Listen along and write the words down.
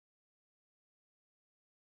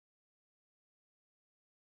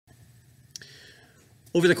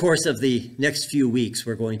Over the course of the next few weeks,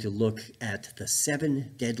 we're going to look at the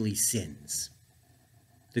 7 deadly sins.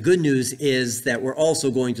 The good news is that we're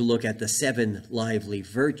also going to look at the 7 lively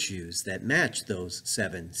virtues that match those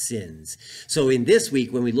 7 sins. So in this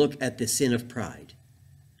week, when we look at the sin of pride,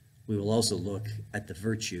 we will also look at the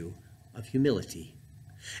virtue of humility.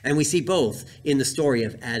 And we see both in the story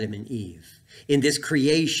of Adam and Eve. In this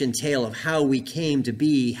creation tale of how we came to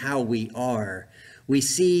be, how we are, we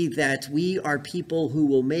see that we are people who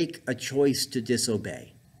will make a choice to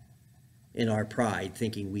disobey in our pride,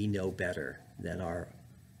 thinking we know better than our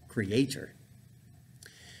Creator.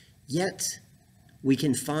 Yet, we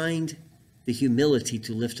can find the humility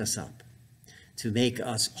to lift us up, to make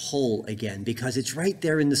us whole again, because it's right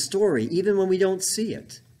there in the story, even when we don't see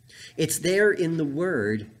it. It's there in the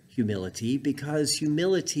word humility, because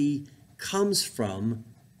humility comes from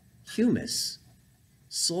humus,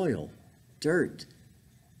 soil, dirt,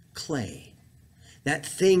 clay, that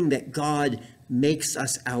thing that God makes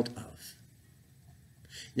us out of.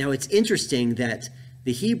 Now, it's interesting that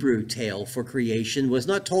the Hebrew tale for creation was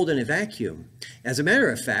not told in a vacuum. As a matter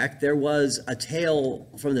of fact, there was a tale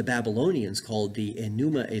from the Babylonians called the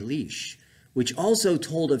Enuma Elish, which also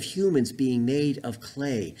told of humans being made of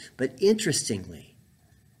clay. But interestingly,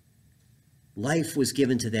 life was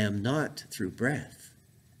given to them not through breath,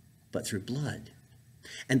 but through blood.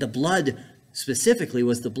 And the blood specifically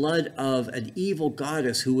was the blood of an evil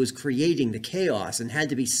goddess who was creating the chaos and had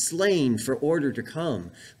to be slain for order to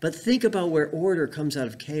come. But think about where order comes out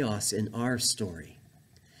of chaos in our story.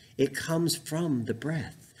 It comes from the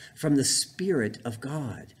breath, from the Spirit of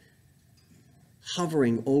God.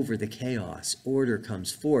 Hovering over the chaos, order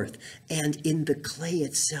comes forth. And in the clay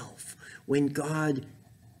itself, when God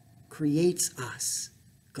creates us,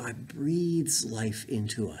 God breathes life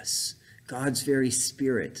into us. God's very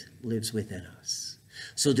Spirit lives within us.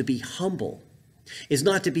 So to be humble is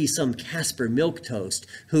not to be some Casper milquetoast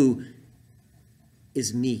who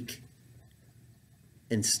is meek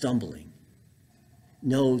and stumbling.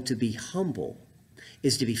 No, to be humble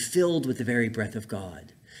is to be filled with the very breath of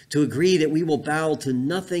God, to agree that we will bow to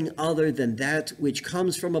nothing other than that which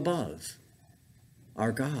comes from above,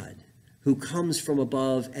 our God, who comes from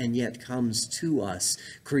above and yet comes to us,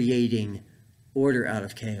 creating order out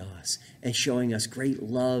of chaos and showing us great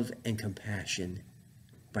love and compassion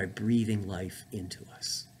by breathing life into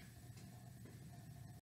us.